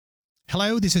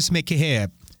Hello, this is Mickey here.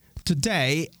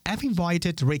 Today, I've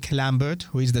invited Rick Lambert,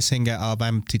 who is the singer of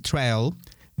Empty Trail.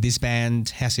 This band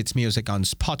has its music on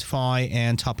Spotify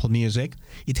and Apple Music.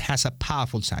 It has a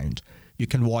powerful sound. You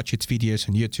can watch its videos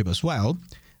on YouTube as well.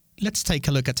 Let's take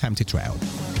a look at Empty Trail.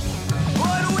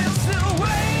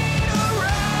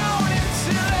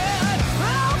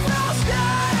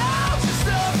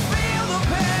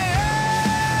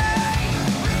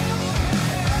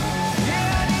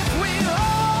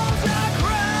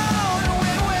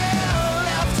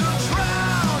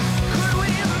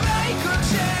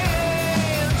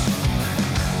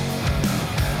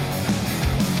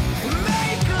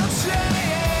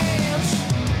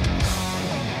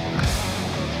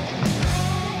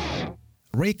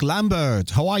 Rick Lambert,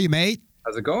 how are you, mate?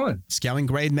 How's it going? It's going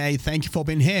great, mate. Thank you for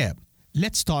being here.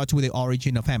 Let's start with the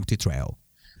origin of Empty Trail.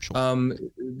 Sure.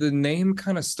 The name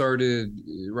kind of started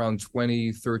around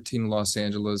 2013 in Los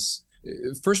Angeles.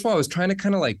 First of all, I was trying to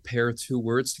kind of like pair two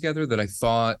words together that I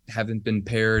thought haven't been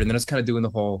paired. And then I was kind of doing the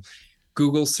whole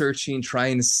Google searching,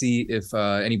 trying to see if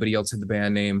anybody else had the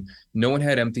band name. No one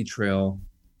had Empty Trail,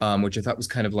 which I thought was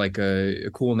kind of like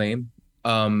a cool name.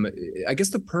 I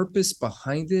guess the purpose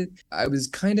behind it, I was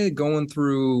kind of going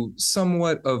through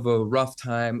somewhat of a rough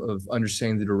time of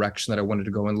understanding the direction that I wanted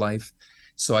to go in life.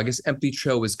 So I guess Empty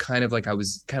Trail was kind of like, I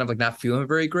was kind of like not feeling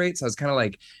very great. So I was kind of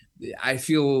like, I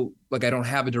feel like I don't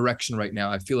have a direction right now.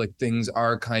 I feel like things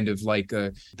are kind of like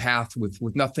a path with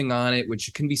nothing on it,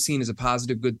 which can be seen as a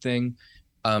positive, good thing.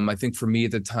 I think for me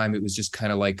at the time, it was just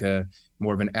kind of like a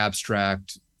more of an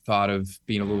abstract thought of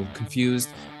being a little confused.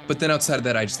 But then outside of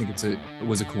that, I just think it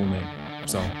was a cool name.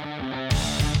 So.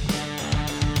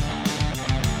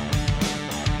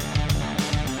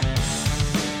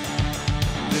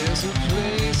 There's a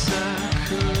place I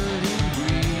couldn't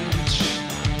reach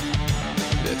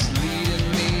that's leading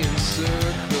me in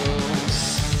circles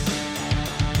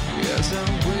as I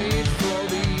wait for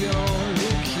the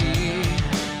only key.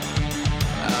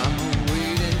 I'm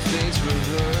awaiting fate's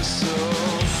reversal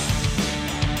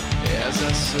as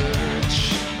I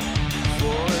search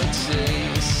for a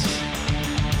taste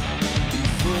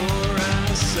before I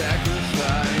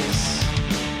sacrifice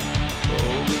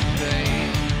all the pain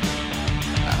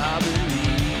I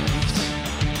believed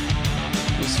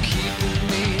was keeping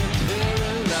me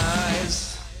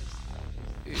paralyzed.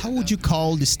 How would you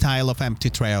call the style of Empty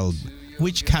Trail?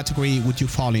 Which category would you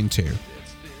fall into?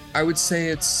 I would say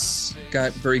it's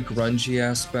got very grungy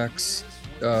aspects.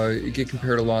 It get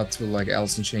compared a lot to like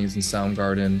Alice in Chains and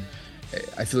Soundgarden.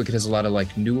 I feel like it has a lot of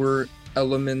like newer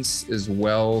elements as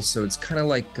well. So it's kind of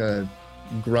like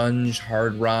grunge,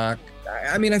 hard rock.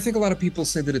 I mean, I think a lot of people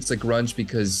say that it's like grunge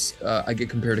because I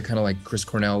get compared to kind of like Chris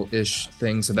Cornell-ish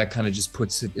thing. So that kind of just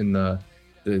puts it in the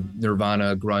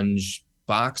Nirvana grunge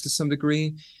box to some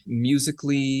degree.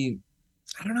 Musically,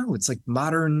 I don't know. It's like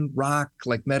modern rock,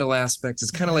 like metal aspects.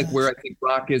 It's kind of like where I think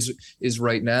rock is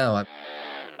right now.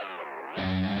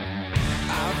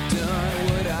 I've done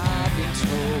what I've been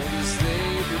told as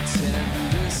they pretend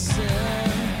to listen,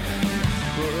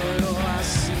 but all I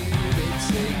see they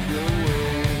take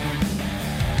away.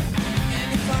 And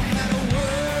if I had a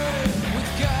word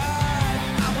with God,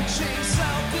 I would chase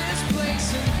out this place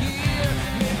and hear.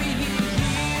 Maybe he'd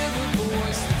hear the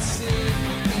voice that's in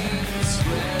me,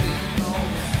 spreading all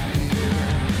the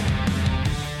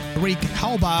fear. Rick,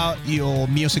 how about your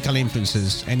musical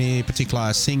influences? Any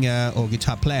particular singer or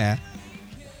guitar player?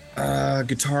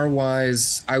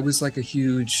 Guitar-wise, I was like a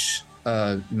huge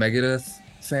Megadeth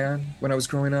fan when I was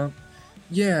growing up.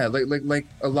 Yeah, like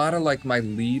a lot of like my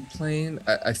lead playing,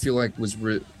 I feel like was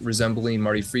resembling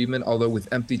Marty Friedman. Although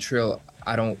with Empty Trail,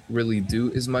 I don't really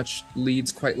do as much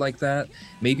leads quite like that.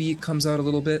 Maybe it comes out a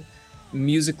little bit.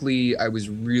 Musically, I was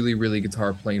really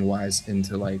guitar playing wise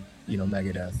into like, you know,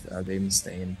 Megadeth, Dave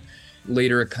Mustaine.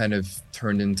 Later, it kind of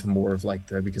turned into more of like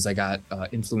because I got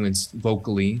influenced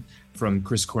vocally from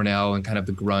Chris Cornell and kind of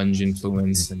the grunge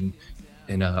influence and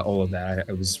all of that.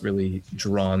 I was really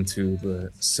drawn to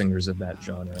the singers of that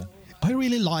genre. I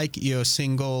really like your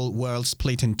single World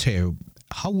Split in Two.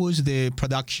 How was the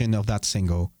production of that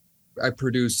single? I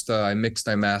produced, I mixed,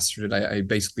 I mastered it. I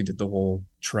basically did the whole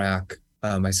track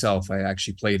myself. I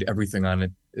actually played everything on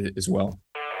it as well.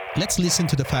 Let's listen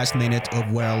to the first minute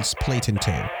of World Split in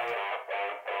Two.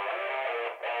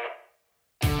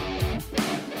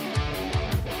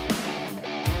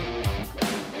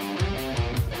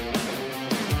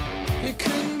 It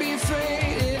couldn't be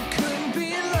fate, it couldn't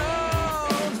be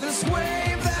love. This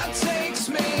wave that takes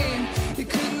me, it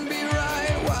couldn't be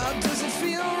right. Why does it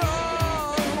feel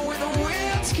wrong when the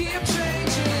winds keep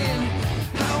changing?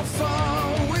 How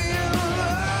far will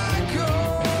I go?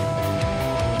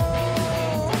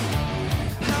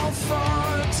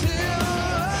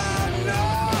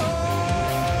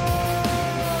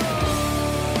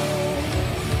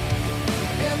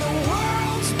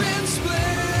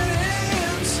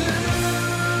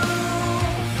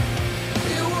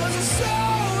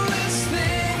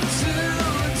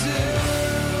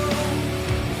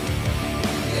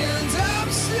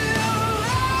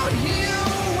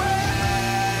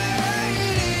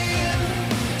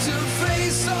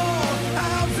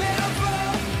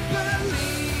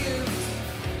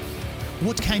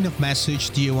 What kind of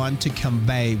message do you want to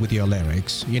convey with your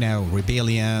lyrics? You know,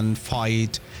 rebellion,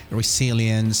 fight,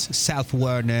 resilience,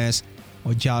 self-awareness,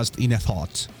 or just inner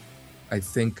thoughts? I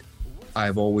think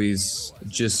I've always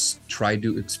just tried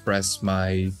to express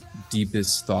my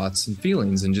deepest thoughts and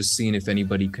feelings and just seeing if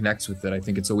anybody connects with it. I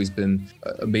think it's always been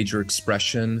a major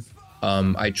expression.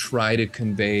 I try to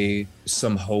convey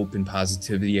some hope and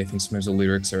positivity. I think sometimes the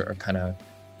lyrics are kind of,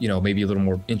 you know, maybe a little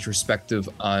more introspective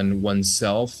on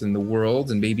oneself and the world,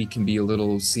 and maybe can be a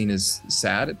little seen as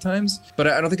sad at times. But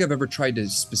I don't think I've ever tried to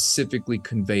specifically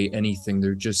convey anything.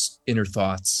 They're just inner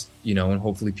thoughts, you know, and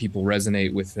hopefully people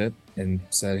resonate with it and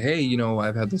said, hey, you know,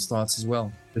 I've had those thoughts as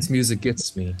well. This music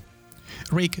gets me.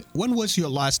 Rick, when was your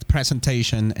last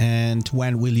presentation and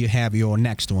when will you have your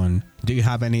next one? Do you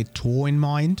have any tour in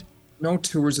mind? No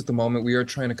tours at the moment. We are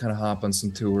trying to kind of hop on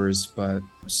some tours, but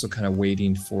still kind of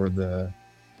waiting for the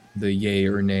yay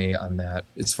or nay on that.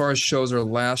 As far as shows, our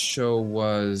last show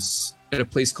was at a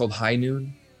place called High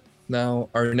Noon. Now,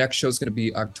 our next show is going to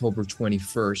be October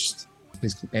 21st, a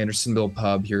place called Andersonville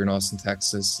Pub here in Austin,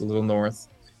 Texas, a little north.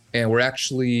 And we're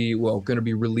actually, going to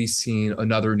be releasing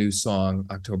another new song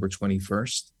October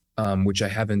 21st, which I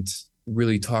haven't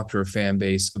really talked to our fan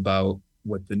base about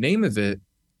what the name of it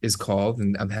is called.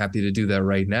 And I'm happy to do that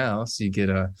right now. So you get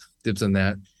a dibs on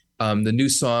that. The new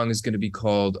song is going to be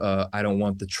called I Don't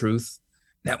Want the Truth.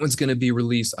 That one's going to be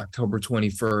released October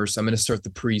 21st. I'm going to start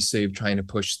the pre-save, trying to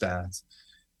push that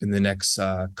in the next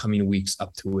coming weeks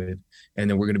up to it. And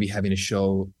then we're going to be having a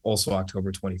show also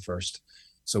October 21st.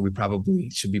 So we probably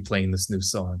should be playing this new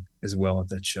song as well at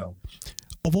that show.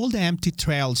 Of all the Empty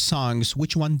Trail songs,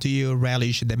 which one do you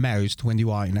relish the most when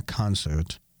you are in a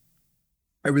concert?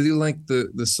 I really like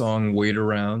the song Wait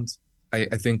Around. I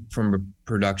think from a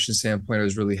production standpoint, I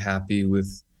was really happy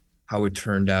with how it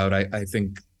turned out. I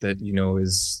think that, you know,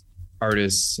 as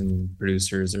artists and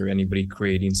producers or anybody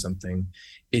creating something,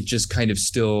 it just kind of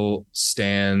still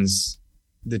stands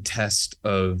the test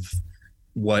of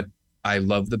what I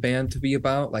love the band to be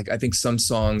about. Like, I think some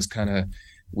songs kind of,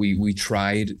 we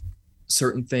tried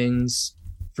certain things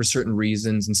for certain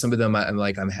reasons. And some of them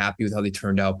I'm happy with how they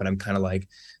turned out, but I'm kind of like,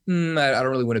 I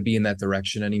don't really want to be in that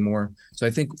direction anymore. So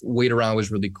I think Wait Around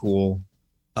was really cool.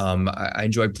 I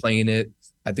enjoyed playing it.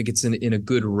 I think it's in a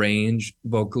good range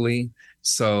vocally.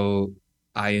 So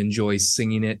I enjoy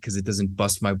singing it because it doesn't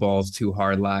bust my balls too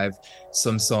hard live.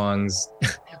 Some songs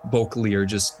vocally are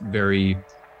just very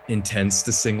intense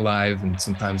to sing live. And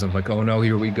sometimes I'm like, oh no,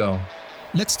 here we go.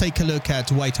 Let's take a look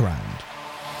at Wait Around.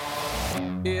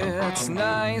 It's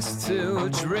nice to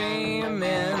dream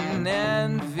in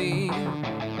envy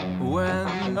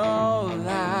when all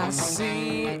I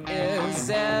see is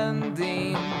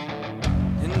ending,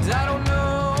 and I don't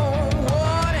know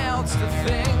what else to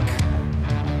think,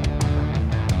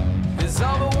 as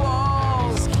all the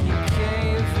walls keep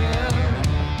caving,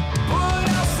 but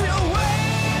I'll still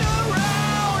wait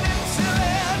around until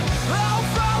it all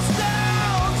falls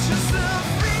down just to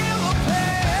feel the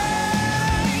pain.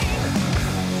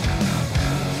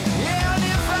 And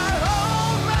if I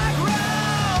hold my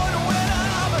ground when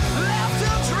I'm left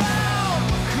to drown,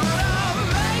 could I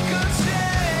make a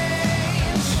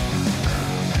change?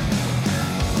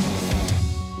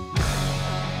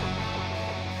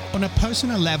 On a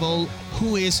personal level,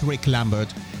 who is Rick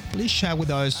Lambert? Please share with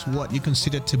us what you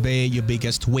consider to be your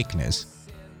biggest weakness.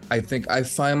 I think I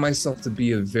find myself to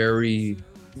be a very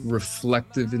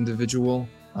reflective individual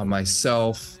on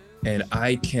myself, and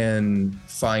I can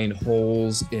find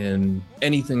holes in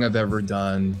anything I've ever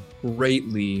done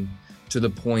greatly, to the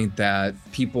point that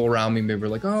people around me may be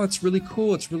like, oh, it's really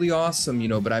cool, it's really awesome, you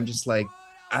know, but I'm just like,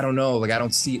 I don't know, like I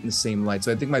don't see it in the same light.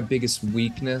 So I think my biggest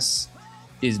weakness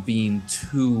is being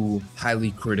too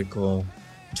highly critical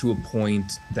to a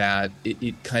point that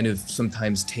it kind of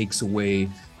sometimes takes away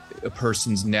a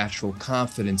person's natural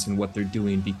confidence in what they're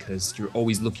doing, because you're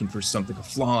always looking for something, a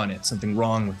flaw in it, something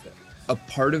wrong with it. A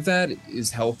part of that is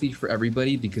healthy for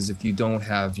everybody, because if you don't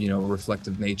have, you know, a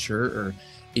reflective nature or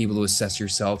able to assess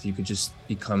yourself, you could just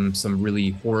become some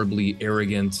really horribly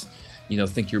arrogant, you know,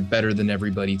 think you're better than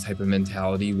everybody type of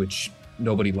mentality, which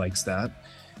nobody likes that.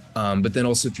 But then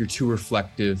also if you're too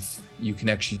reflective, you can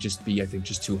actually just be, I think,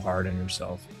 just too hard on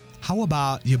yourself. How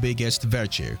about your biggest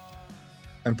virtue?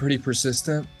 I'm pretty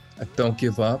persistent. I don't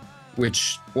give up,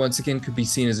 which once again could be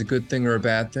seen as a good thing or a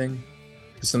bad thing.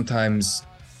 Sometimes,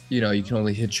 you know, you can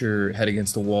only hit your head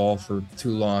against the wall for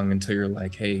too long until you're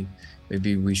like, hey,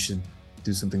 maybe we should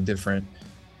do something different.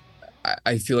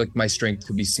 I feel like my strength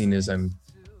could be seen as I'm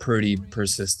pretty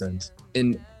persistent.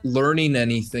 In learning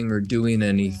anything or doing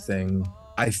anything,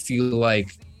 I feel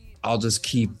like I'll just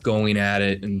keep going at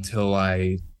it until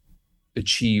I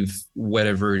achieve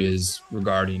whatever it is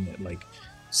regarding it. Like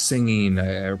singing,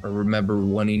 I remember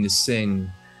wanting to sing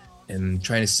and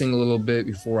trying to sing a little bit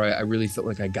before I really felt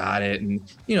like I got it. And,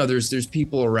 you know, there's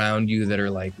people around you that are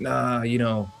like, nah, you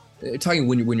know, talking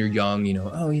when you're young, you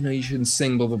know, oh, you know, you shouldn't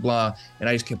sing, blah, blah, blah. And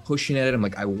I just kept pushing at it. I'm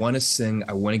like, I want to sing.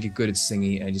 I want to get good at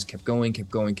singing. And I just kept going.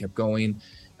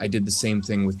 I did the same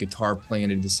thing with guitar playing.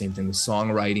 I did the same thing with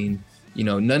songwriting. You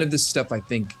know, none of this stuff, I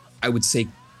think, I would say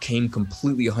came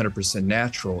completely 100%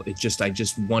 natural. I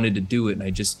just wanted to do it. And I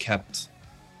just kept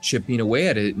chipping away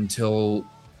at it until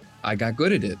I got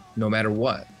good at it, no matter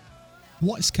what.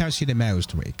 What scares you the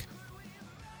most, Rick?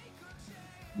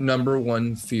 Number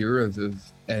one fear of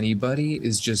anybody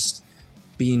is just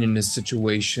being in a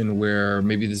situation where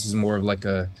maybe this is more of like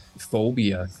a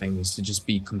phobia thing, is to just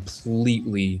be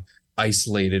completely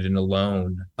isolated and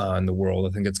alone in the world. I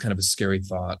think it's kind of a scary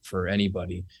thought for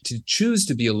anybody. To choose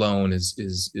to be alone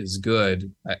is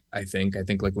good. I think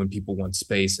like when people want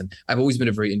space, and I've always been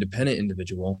a very independent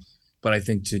individual, but I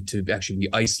think to actually be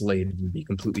isolated and be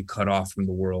completely cut off from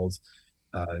the world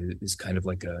is kind of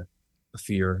like a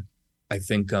fear. I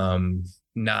think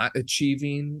not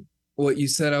achieving what you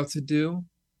set out to do.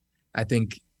 I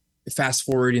think fast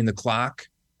forwarding the clock.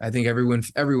 I think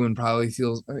everyone probably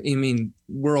feels, I mean,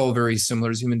 we're all very similar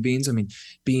as human beings. I mean,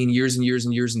 being years and years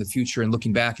and years in the future and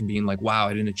looking back and being like, wow,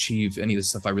 I didn't achieve any of the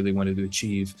stuff I really wanted to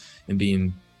achieve, and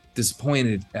being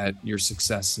disappointed at your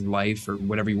success in life or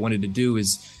whatever you wanted to do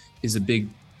is a big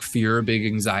fear, a big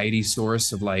anxiety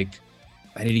source of like,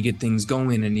 I need to get things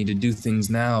going. I need to do things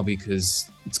now, because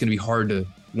it's going to be hard to,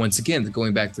 once again,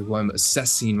 going back to who I'm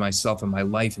assessing myself and my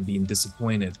life and being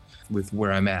disappointed with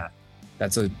where I'm at.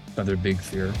 That's another big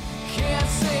fear. Can't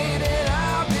say that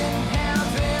I've been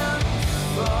having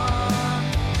fun.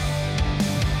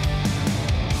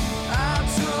 I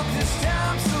took this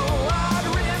time so I'd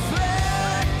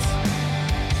reflect.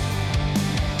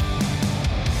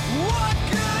 What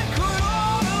good could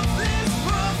all of this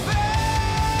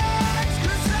perfect?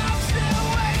 'Cause I'm still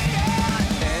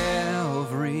waiting.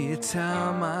 Every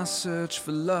time I search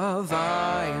for love,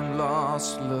 I am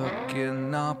lost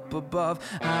looking up above.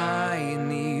 I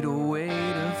need a way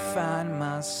to find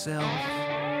myself.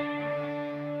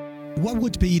 What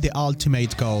would be the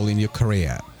ultimate goal in your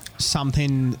career?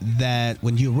 Something that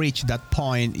when you reach that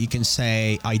point, you can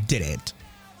say, I did it.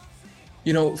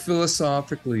 You know,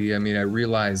 philosophically, I mean, I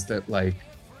realized that like,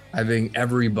 I think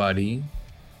everybody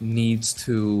needs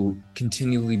to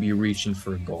continually be reaching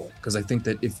for a goal. Because I think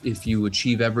that if you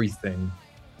achieve everything,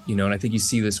 you know, and I think you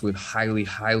see this with highly,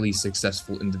 highly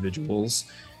successful individuals,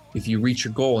 if you reach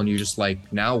your goal and you're just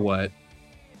like, now what?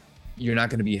 You're not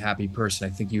going to be a happy person.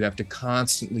 I think you have to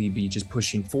constantly be just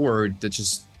pushing forward. That's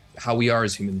just how we are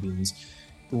as human beings.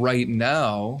 Right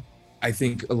now, I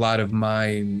think a lot of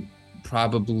mine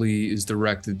probably is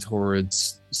directed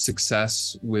towards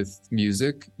success with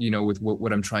music, you know, with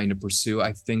what I'm trying to pursue.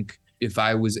 I think if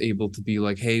I was able to be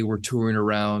like, hey, we're touring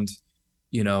around,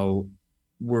 you know,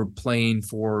 we're playing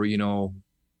for, you know,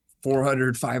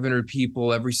 400, 500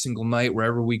 people every single night,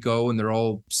 wherever we go, and they're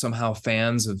all somehow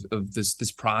fans of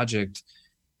this project.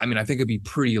 I mean, I think I'd be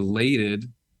pretty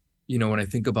elated, you know, when I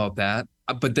think about that.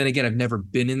 But then again, I've never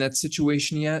been in that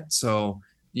situation yet. So,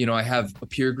 you know, I have a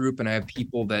peer group and I have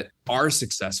people that are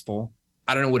successful.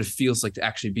 I don't know what it feels like to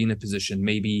actually be in a position.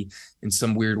 Maybe in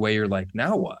some weird way you're like,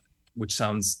 now what? Which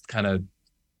sounds kind of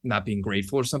not being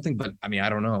grateful or something. But I mean, I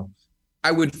don't know.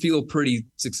 I would feel pretty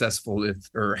successful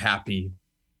or happy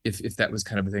if that was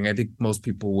kind of a thing. I think most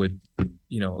people would,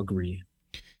 you know, agree.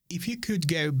 If you could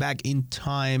go back in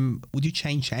time, would you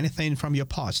change anything from your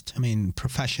past? I mean,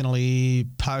 professionally,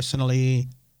 personally?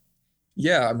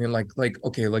 Yeah, I mean, like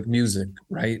music,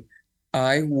 right?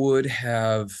 I would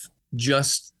have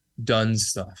just done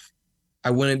stuff.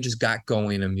 I wouldn't have just got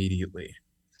going immediately.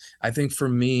 I think for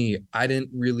me, I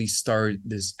didn't really start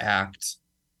this act,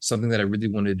 something that I really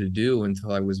wanted to do,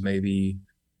 until I was maybe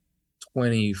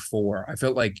 24. I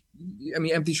felt like, I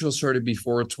mean, Empty Shell started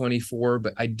before 24,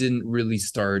 but I didn't really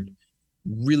start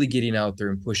really getting out there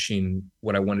and pushing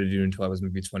what I wanted to do until I was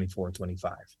maybe 24 or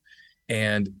 25.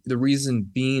 And the reason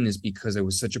being is because I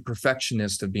was such a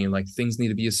perfectionist of being like, things need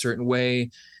to be a certain way,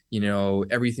 you know,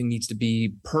 everything needs to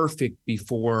be perfect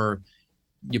before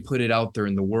you put it out there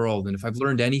in the world. And if I've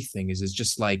learned anything, is it's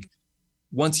just like,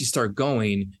 once you start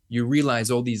going, you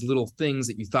realize all these little things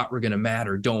that you thought were going to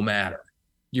matter don't matter.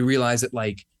 You realize that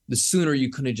like the sooner you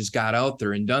could have just got out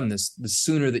there and done this, the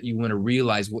sooner that you want to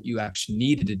realize what you actually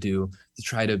needed to do to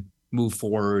try to move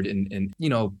forward and you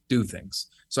know, do things.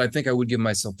 So I think I would give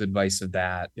myself the advice of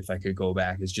that, if I could go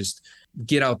back, is just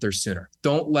get out there sooner.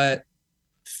 Don't let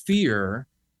fear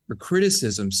or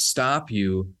criticism stop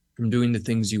you from doing the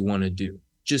things you want to do.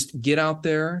 Just get out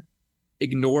there,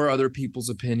 ignore other people's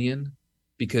opinion,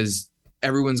 because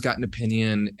everyone's got an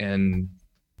opinion and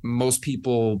most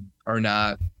people are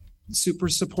not super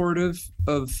supportive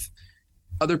of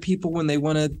other people when they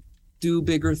want to do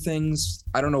bigger things.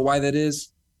 I don't know why that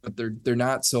is, but they're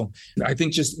not. So I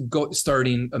think just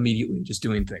starting immediately, just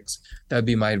doing things. That'd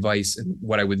be my advice and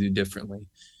what I would do differently.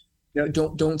 You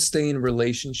know, don't stay in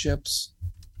relationships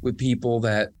with people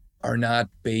that are not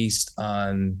based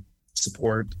on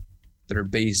support, that are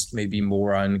based maybe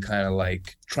more on kind of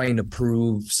like trying to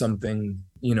prove something,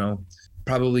 you know,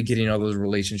 probably getting out of those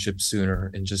relationships sooner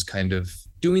and just kind of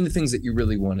doing the things that you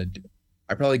really want to do.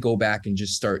 I probably go back and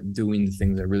just start doing the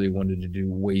things I really wanted to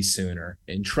do way sooner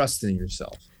and trust in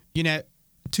yourself. You know,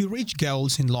 to reach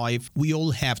goals in life, we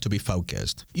all have to be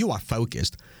focused. You are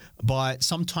focused, but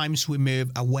sometimes we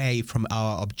move away from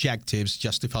our objectives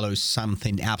just to follow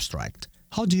something abstract.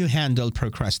 How do you handle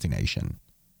procrastination?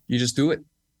 You just do it.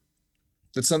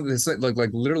 That's something that's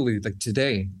like literally like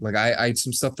today, like I had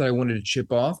some stuff that I wanted to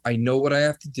chip off. I know what I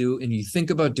have to do. And you think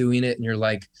about doing it and you're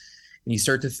like, and you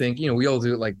start to think, you know, we all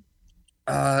do it like,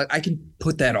 I can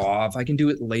put that off. I can do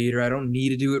it later. I don't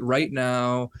need to do it right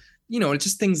now. You know, it's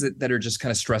just things that are just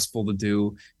kind of stressful to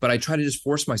do. But I try to just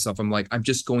force myself. I'm like, I'm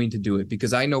just going to do it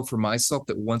because I know for myself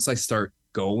that once I start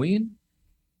going,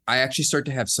 I actually start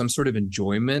to have some sort of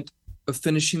enjoyment of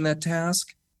finishing that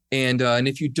task. And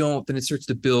if you don't, then it starts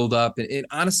to build up. And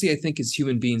honestly, I think as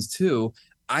human beings too,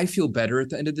 I feel better at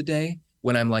the end of the day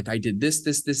when I'm like, I did this,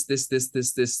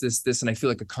 and I feel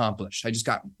like accomplished. I just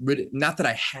got rid of, not that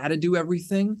I had to do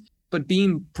everything, but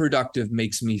being productive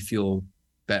makes me feel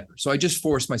better. So I just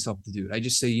force myself to do it. I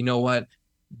just say, you know what,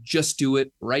 just do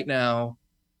it right now,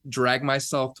 drag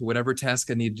myself to whatever task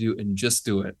I need to do and just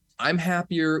do it. I'm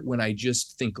happier when I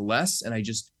just think less and I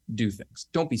just do things.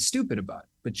 Don't be stupid about it,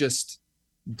 but just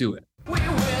do it. We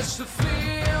wish to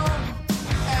feel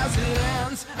as it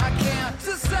ends. I can't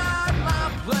decide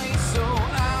my place, so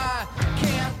I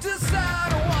can't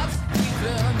decide what's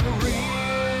even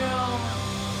real.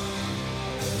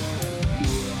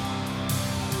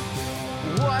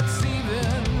 What's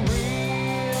even real?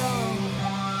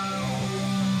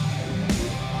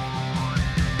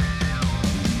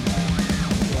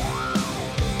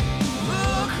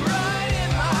 Look right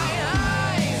in my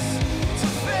eyes to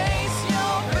face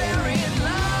your very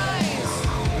lies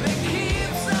that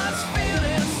keeps us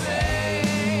feeling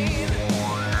sane.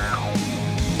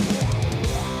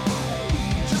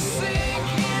 Just sink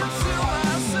into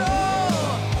my soul,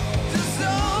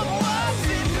 dissolve what's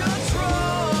in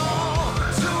control,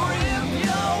 to rip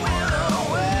your will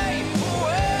away,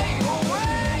 away,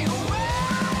 away, away.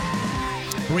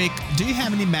 Rick, do you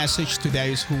have any message to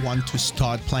those who want to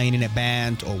start playing in a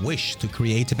band or wish to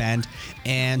create a band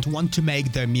and want to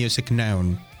make their music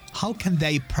known? How can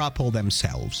they propel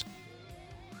themselves?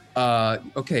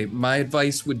 Okay, my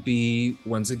advice would be,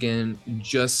 once again,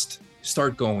 just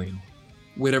start going,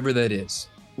 whatever that is.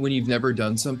 When you've never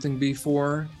done something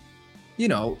before, you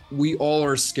know, we all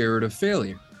are scared of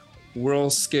failure. We're all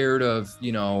scared of,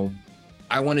 you know,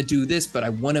 I want to do this, but I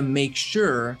want to make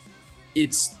sure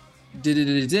it's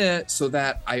so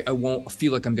that I won't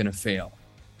feel like I'm going to fail,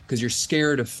 because you're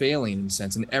scared of failing in a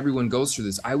sense. And everyone goes through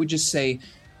this. I would just say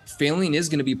failing is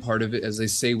going to be part of it, as they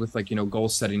say with, like, you know, goal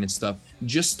setting and stuff.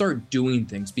 Just start doing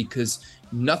things, because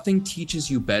nothing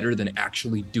teaches you better than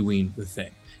actually doing the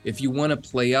thing. If you want to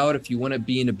play out, if you want to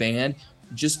be in a band,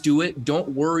 just do it. Don't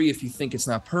worry if you think it's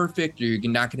not perfect or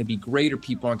you're not going to be great or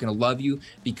people aren't going to love you,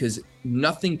 because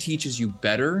nothing teaches you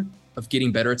better of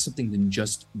getting better at something than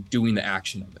just doing the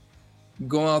action of it.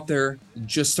 Go out there,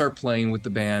 just start playing with the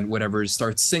band, whatever.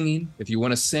 Start singing. If you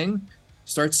want to sing,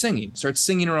 start singing. Start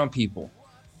singing around people.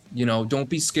 You know, don't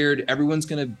be scared. Everyone's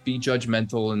going to be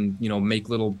judgmental and, you know, make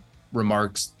little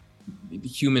remarks.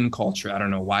 Human culture. I don't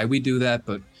know why we do that,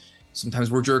 but sometimes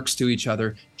we're jerks to each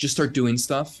other. Just start doing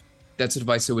stuff. That's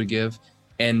advice I would give.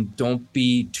 And don't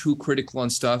be too critical on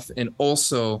stuff. And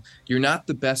also, you're not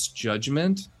the best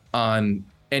judgment on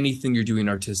anything you're doing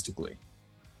artistically.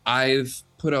 I've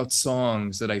put out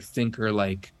songs that I think are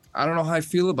like, I don't know how I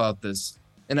feel about this.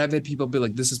 And I've had people be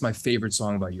like, this is my favorite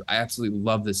song about you. I absolutely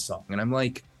love this song. And I'm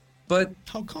like, but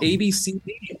How come? A, B, C,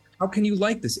 D, how can you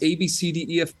like this? A, B, C, D,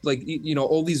 E, F, like, you know,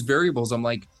 all these variables. I'm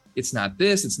like, it's not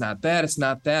this, it's not that, it's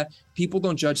not that. People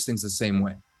don't judge things the same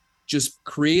way. Just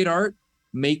create art,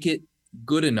 make it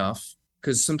good enough,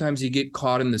 because sometimes you get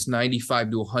caught in this 95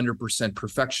 to 100%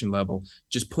 perfection level.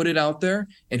 Just put it out there,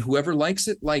 and whoever likes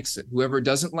it, likes it. Whoever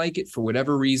doesn't like it, for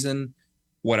whatever reason,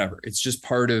 whatever. It's just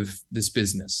part of this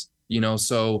business, you know?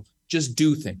 So just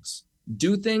do things.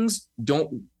 Do things,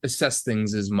 don't assess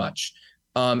things as much.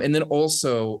 And then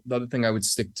also the other thing I would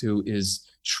stick to is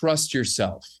trust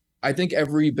yourself. I think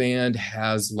every band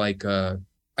has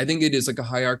I think it is like a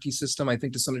hierarchy system. I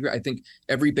think to some degree, I think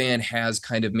every band has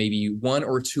kind of maybe one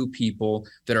or two people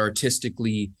that are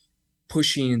artistically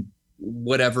pushing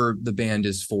whatever the band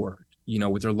is for,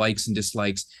 with their likes and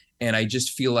dislikes. And I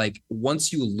just feel like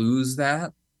once you lose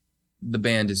that, the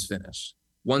band is finished.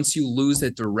 Once you lose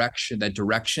that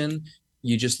direction,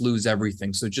 you just lose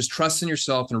everything. So just trust in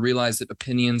yourself and realize that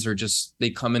opinions are they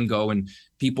come and go, and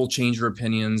people change their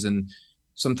opinions. And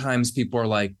sometimes people are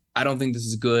like, I don't think this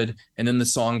is good. And then the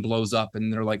song blows up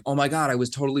and they're like, oh my God, I was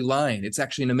totally lying. It's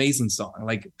actually an amazing song.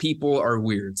 Like, people are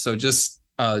weird. So just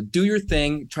do your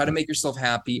thing, try to make yourself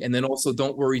happy. And then also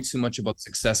don't worry too much about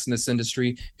success in this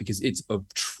industry, because it's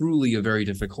truly a very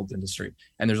difficult industry.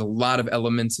 And there's a lot of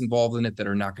elements involved in it that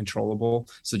are not controllable.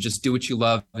 So just do what you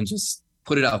love and just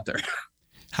put it out there.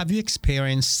 Have you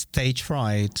experienced stage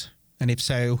fright? And if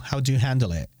so, how do you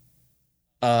handle it?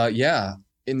 Yeah.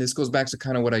 And this goes back to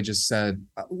kind of what I just said.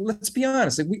 Let's be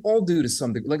honest, like, we all do to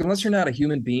some degree. Like, unless you're not a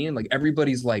human being, like,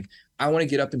 everybody's like, I want to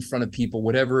get up in front of people,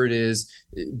 whatever it is,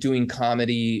 doing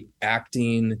comedy,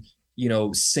 acting,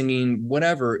 singing,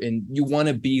 whatever. And you want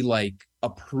to be like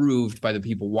approved by the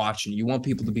people watching. You want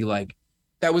people to be like,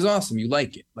 that was awesome. You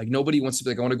like it. Like, nobody wants to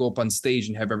be like, I want to go up on stage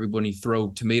and have everybody throw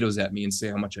tomatoes at me and say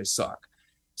how much I suck.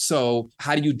 So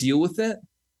how do you deal with it?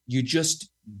 You just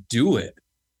do it.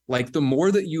 Like, the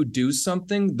more that you do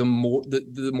something, the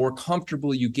more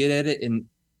comfortable you get at it. And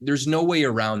there's no way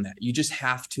around that. You just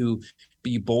have to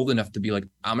be bold enough to be like,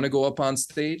 I'm going to go up on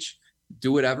stage,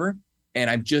 do whatever, and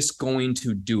I'm just going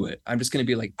to do it. I'm just going to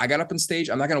be like, I got up on stage.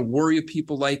 I'm not going to worry if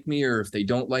people like me or if they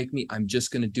don't like me. I'm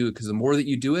just going to do it, because the more that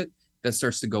you do it, that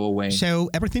starts to go away. So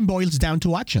everything boils down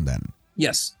to action then?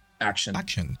 Yes, action.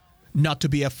 Action. Not to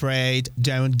be afraid.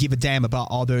 Don't give a damn about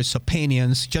others'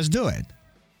 opinions. Just do it.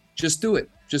 Just do it.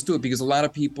 Just do it, because a lot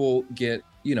of people get,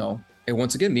 and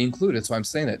once again, me included, so I'm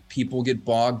saying that people get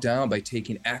bogged down by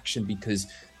taking action because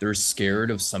they're scared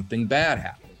of something bad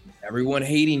happening. Everyone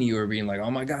hating you or being like,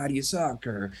 oh my God, you suck,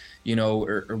 or,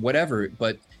 or whatever.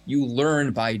 But you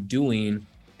learn by doing,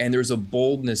 and there's a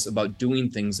boldness about doing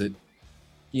things that,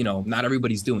 not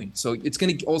everybody's doing. So it's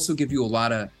going to also give you a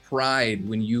lot of pride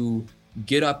when you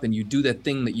get up and you do that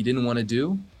thing that you didn't want to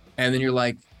do. And then you're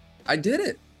like, I did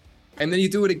it. And then you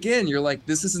do it again. You're like,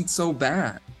 this isn't so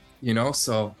bad,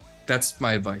 So that's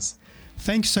my advice.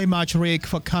 Thanks so much, Rick,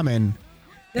 for coming.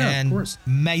 Yeah, and of course.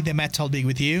 May the metal be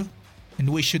with you. And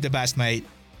wish you the best, mate.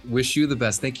 Wish you the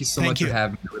best. Thank you so much for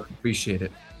having me. I really appreciate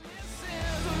it.